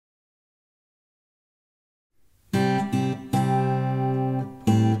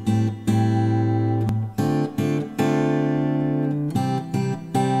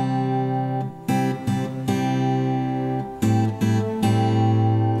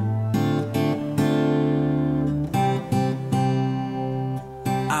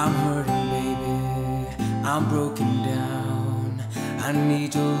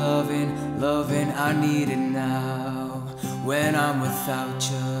Loving, I need it now. When I'm without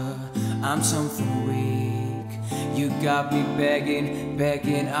you, I'm something weak. You got me begging,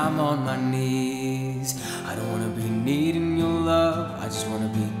 begging, I'm on my knees. I don't wanna be needing your love, I just wanna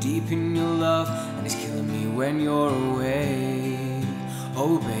be deep in your love. And it's killing me when you're away.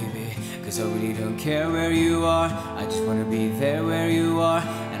 Oh baby, cause I really don't care where you are, I just wanna be there where you are.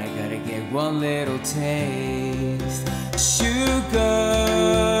 And I gotta get one little taste. Sugar,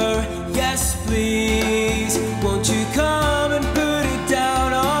 yes please, won't you come and put it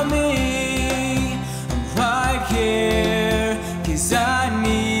down on me? I'm right here, cause I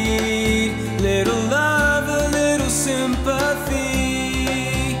need little love, a little sympathy.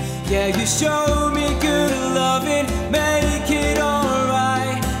 Yeah, you show me good loving, make it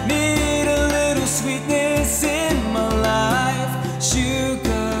alright. Need a little sweetness in my life.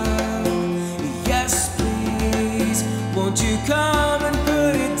 Sugar, yes please, won't you come and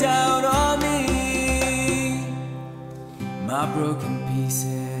put it down on me? My broken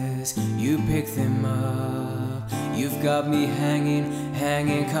pieces, you pick them up. You've got me hanging,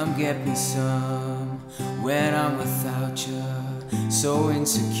 hanging, come get me some. When I'm without you, so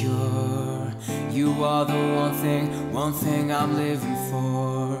insecure. You are the one thing I'm living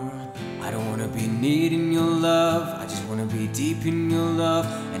for. I don't wanna be needing your love, I just wanna be deep in your love.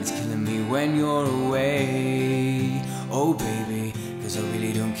 And it's killing me when you're away. Oh baby, cause I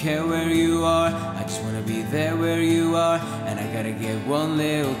really don't care where you are, I just wanna be there where you are. And I gotta get one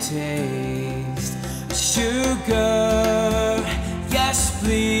little taste. Sugar, yes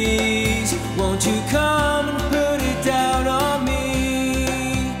please, won't you come and put it down on me?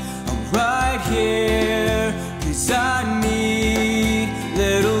 I'm right here, cause I need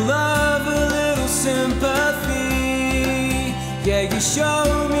little love, a little sympathy. Yeah, you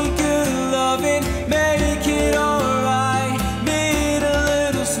show me good loving, make it alright. Need a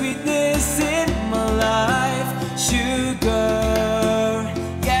little sweetness in my life. Sugar,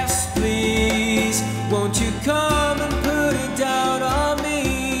 yes please, won't you come and put it down on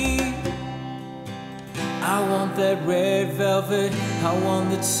me? I want that red velvet, I want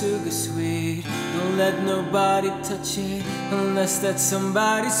that sugar sweet. Don't let nobody touch it unless that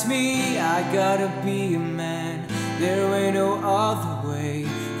somebody's me. I gotta be a man, there ain't no other way.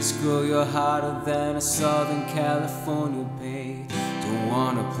 Cause girl, you're hotter than a Southern California bay. Don't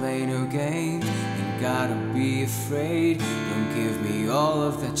wanna play no games, ain't gotta be afraid. Don't give me all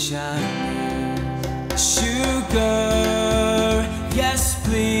of that shyness. Sugar,